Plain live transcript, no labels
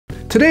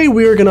Today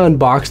we are going to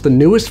unbox the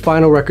newest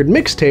vinyl record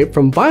mixtape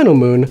from Vinyl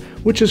Moon,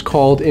 which is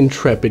called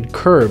Intrepid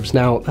Curves.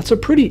 Now, that's a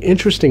pretty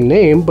interesting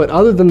name, but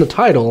other than the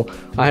title,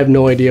 I have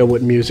no idea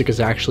what music is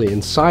actually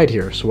inside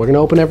here. So we're going to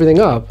open everything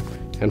up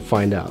and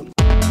find out.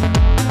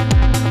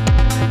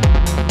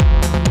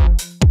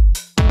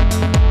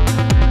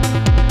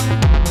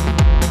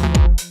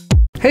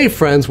 Hey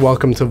friends,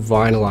 welcome to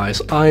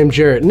Vinyl. I am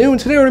Jarrett and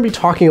today we're going to be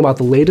talking about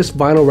the latest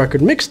vinyl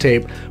record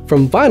mixtape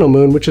from Vinyl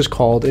Moon, which is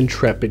called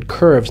Intrepid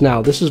Curves.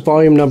 Now, this is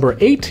volume number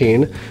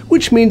 18,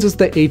 which means it's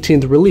the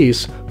 18th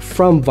release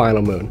from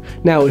Vinyl Moon.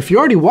 Now, if you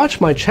already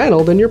watched my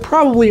channel, then you're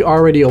probably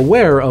already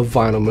aware of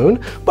Vinyl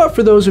Moon, but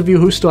for those of you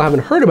who still haven't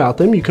heard about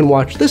them, you can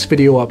watch this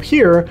video up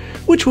here,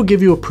 which will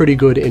give you a pretty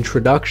good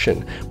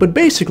introduction. But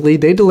basically,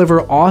 they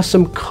deliver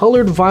awesome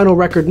colored vinyl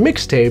record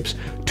mixtapes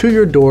to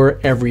your door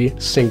every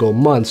single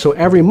month. So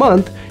every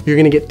month, you're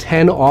going to get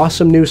 10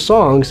 awesome new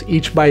songs,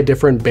 each by a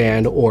different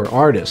band or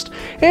artist.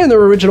 And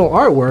their original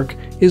artwork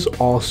is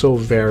also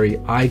very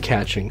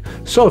eye-catching.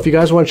 So if you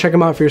guys want to check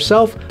them out for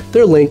yourself,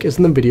 their link is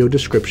in the video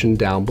description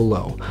down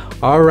below.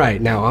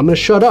 Alright, now I'm going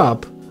to shut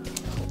up.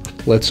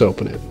 Let's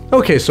open it.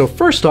 Okay, so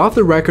first off,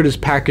 the record is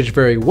packaged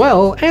very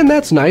well, and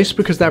that's nice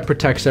because that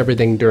protects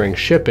everything during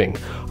shipping.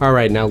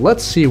 Alright, now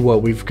let's see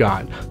what we've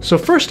got. So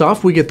first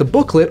off, we get the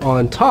booklet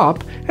on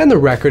top, and the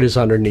record is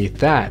underneath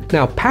that.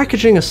 Now,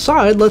 packaging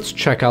aside, let's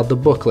check out the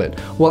booklet.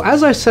 Well,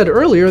 as I said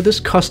earlier, this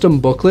custom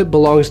booklet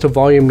belongs to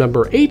volume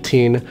number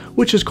 18,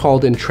 which is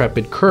called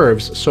Intrepid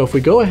Curves. So if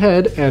we go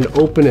ahead and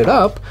open it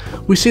up,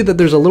 we see that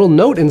there's a little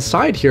note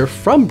inside here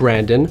from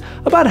Brandon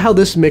about how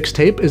this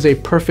mixtape is a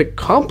perfect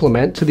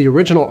complement to the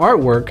original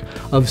artwork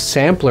of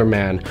Sampler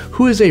Man,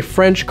 who is a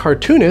French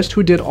cartoonist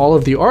who did all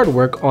of the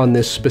artwork on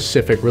this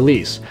specific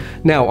release.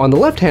 Now, on the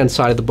left-hand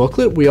side of the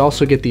booklet, we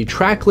also get the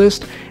track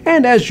list,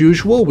 and as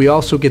usual, we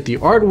also get the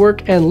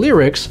artwork and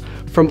lyrics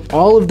from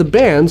all of the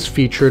bands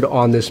featured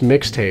on this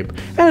mixtape.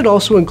 And it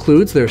also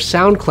includes their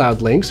SoundCloud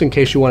links in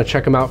case you want to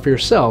check them out for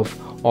yourself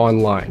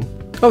online.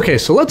 Okay,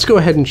 so let's go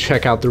ahead and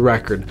check out the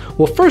record.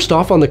 Well, first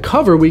off, on the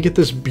cover, we get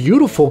this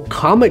beautiful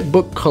comic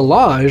book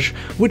collage,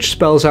 which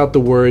spells out the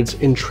words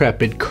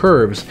Intrepid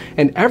Curves.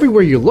 And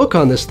everywhere you look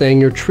on this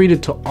thing, you're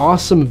treated to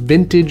awesome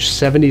vintage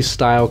 70s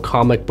style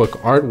comic book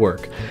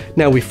artwork.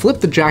 Now, we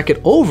flip the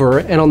jacket over,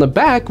 and on the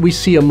back, we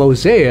see a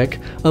mosaic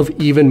of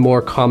even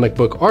more comic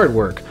book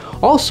artwork.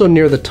 Also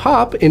near the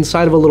top,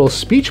 inside of a little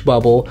speech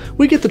bubble,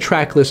 we get the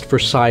track list for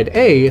side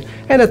A,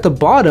 and at the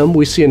bottom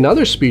we see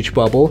another speech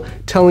bubble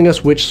telling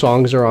us which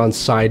songs are on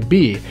side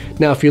B.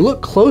 Now if you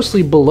look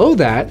closely below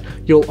that,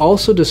 you'll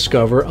also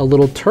discover a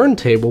little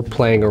turntable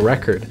playing a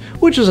record,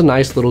 which is a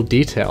nice little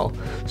detail.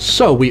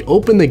 So we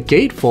open the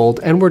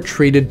gatefold and we're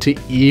treated to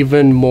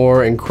even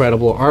more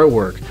incredible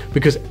artwork,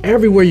 because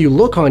everywhere you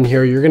look on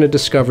here you're going to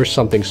discover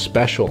something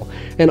special.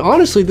 And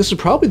honestly, this is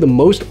probably the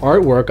most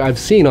artwork I've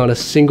seen on a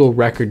single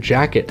record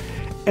jacket.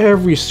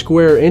 Every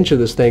square inch of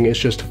this thing is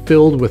just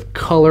filled with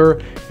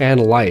color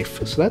and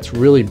life, so that's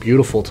really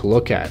beautiful to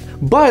look at.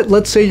 But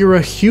let's say you're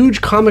a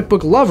huge comic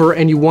book lover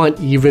and you want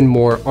even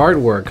more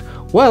artwork.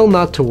 Well,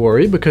 not to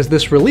worry, because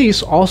this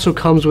release also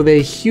comes with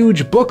a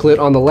huge booklet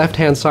on the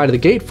left-hand side of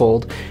the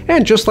gatefold,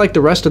 and just like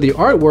the rest of the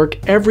artwork,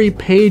 every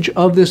page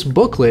of this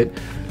booklet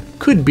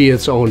could be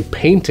its own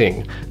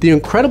painting. The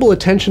incredible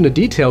attention to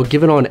detail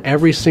given on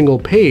every single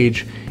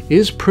page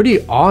is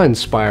pretty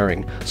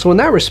awe-inspiring. So in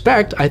that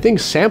respect, I think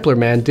Sampler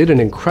Man did an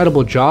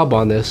incredible job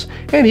on this,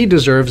 and he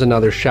deserves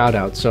another shout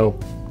out, so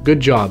good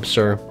job,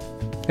 sir.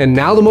 And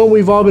now the moment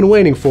we've all been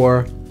waiting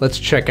for, let's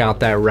check out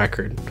that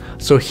record.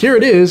 So here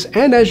it is,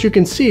 and as you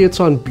can see,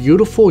 it's on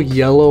beautiful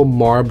yellow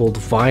marbled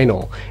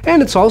vinyl,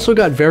 and it's also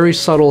got very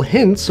subtle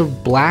hints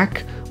of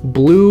black,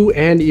 blue,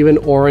 and even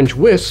orange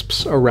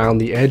wisps around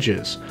the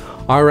edges.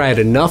 Alright,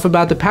 enough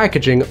about the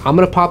packaging. I'm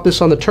gonna pop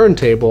this on the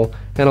turntable,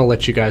 and I'll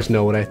let you guys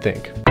know what I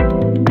think.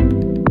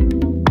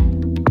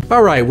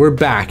 Alright, we're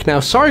back.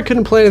 Now, sorry I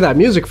couldn't play any of that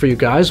music for you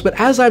guys, but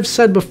as I've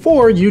said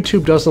before,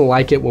 YouTube doesn't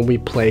like it when we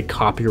play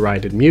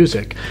copyrighted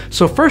music.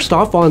 So first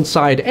off, on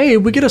side A,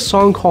 we get a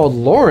song called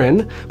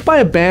Lauren by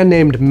a band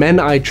named Men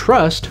I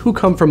Trust, who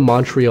come from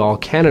Montreal,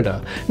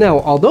 Canada. Now,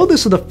 although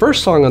this is the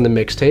first song on the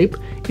mixtape,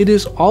 it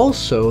is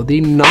also the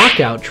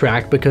knockout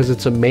track because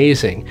it's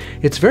amazing.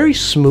 It's very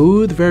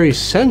smooth, very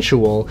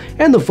sensual,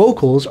 and the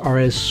vocals are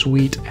as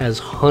sweet as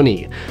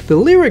honey. The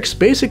lyrics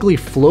basically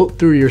float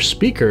through your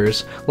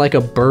speakers like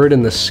a bird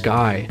in the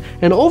sky,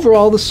 and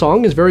overall the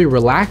song is very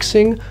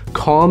relaxing,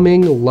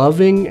 calming,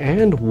 loving,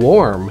 and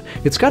warm.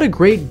 It's got a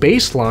great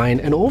bass line,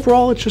 and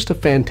overall it's just a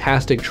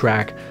fantastic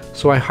track,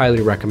 so I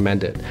highly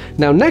recommend it.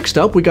 Now next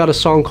up, we got a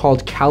song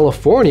called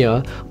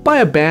California by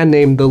a band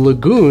named The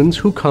Lagoons,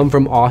 who come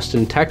from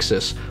Austin,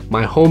 Texas,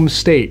 my home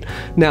state.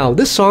 Now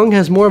this song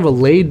has more of a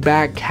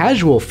laid-back,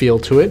 casual feel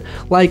to it,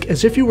 like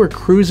as if you were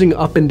cruising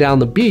up and down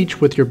the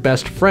beach with your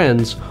best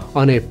friends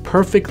on a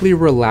perfectly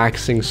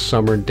relaxing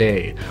summer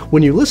day.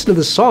 When you listen to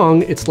the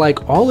song, it's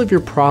like all of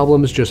your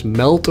problems just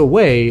melt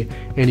away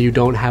and you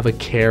don't have a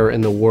care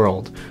in the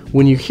world.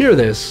 When you hear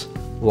this,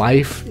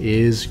 Life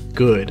is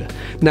Good.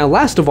 Now,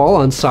 last of all,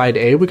 on side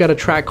A, we got a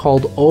track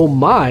called Oh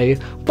My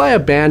by a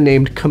band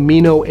named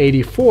CAMEO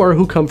 84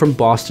 who come from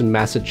Boston,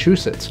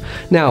 Massachusetts.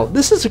 Now,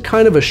 this is a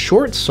kind of a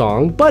short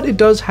song, but it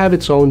does have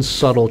its own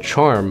subtle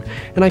charm,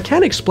 and I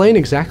can't explain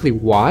exactly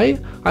why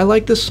I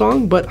like this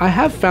song, but I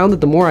have found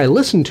that the more I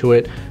listen to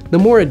it, the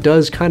more it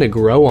does kind of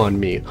grow on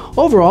me.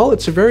 Overall,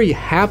 it's a very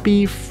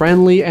happy,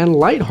 friendly, and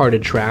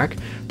lighthearted track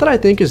that I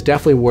think is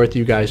definitely worth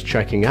you guys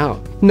checking out.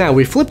 Now,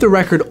 we flip the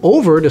record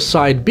over to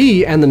side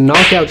B, and the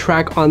knockout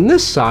track on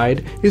this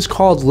side is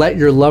called Let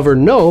Your Lover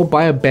Know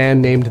by a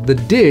band named The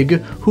Dig,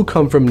 who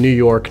come from New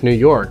York, New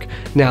York.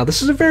 Now,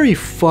 this is a very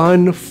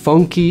fun,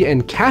 funky,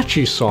 and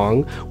catchy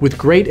song with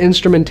great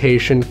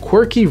instrumentation,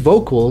 quirky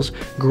vocals,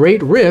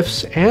 great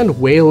riffs, and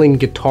wailing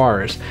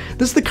guitars.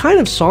 This is the kind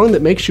of song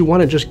that makes you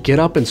want to just get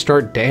up and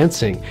start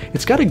dancing.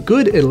 It's got a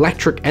good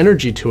electric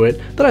energy to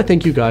it that I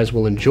think you guys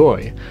will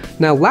enjoy.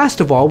 Now, last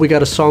of all, we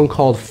got a song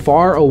called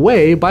Far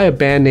Away by a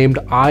band named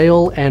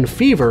Isle and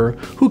Fever,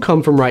 who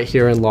come from right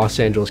here in Los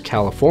Angeles,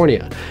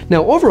 California.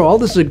 Now, overall,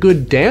 this is a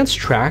good dance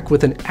track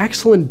with an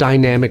excellent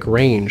dynamic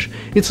range.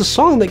 It's a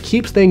song that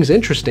keeps things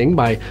interesting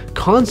by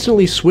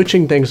constantly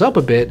switching things up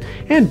a bit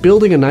and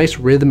building a nice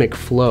rhythmic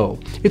flow.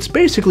 It's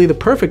basically the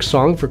perfect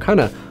song for kind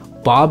of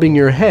bobbing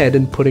your head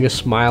and putting a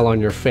smile on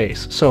your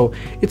face. So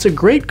it's a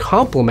great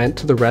complement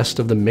to the rest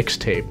of the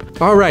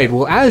mixtape. Alright,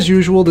 well, as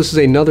usual, this is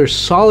another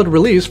solid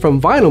release from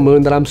Vinyl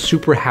Moon that I'm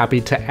super happy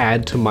to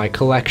add to my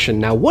collection.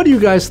 Now, what do you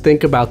guys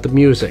think about the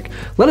music?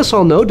 Let us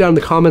all know down in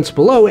the comments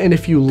below, and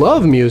if you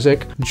love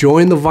music,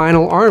 join the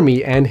Vinyl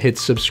Army and hit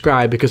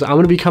subscribe, because I'm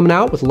going to be coming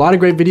out with a lot of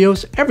great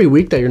videos every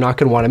week that you're not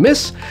going to want to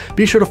miss.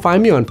 Be sure to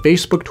find me on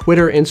Facebook,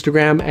 Twitter,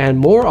 Instagram, and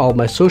more. All of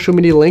my social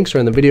media links are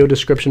in the video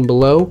description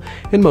below,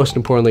 and most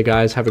importantly,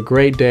 guys, have a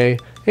great day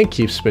and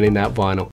keep spinning that vinyl.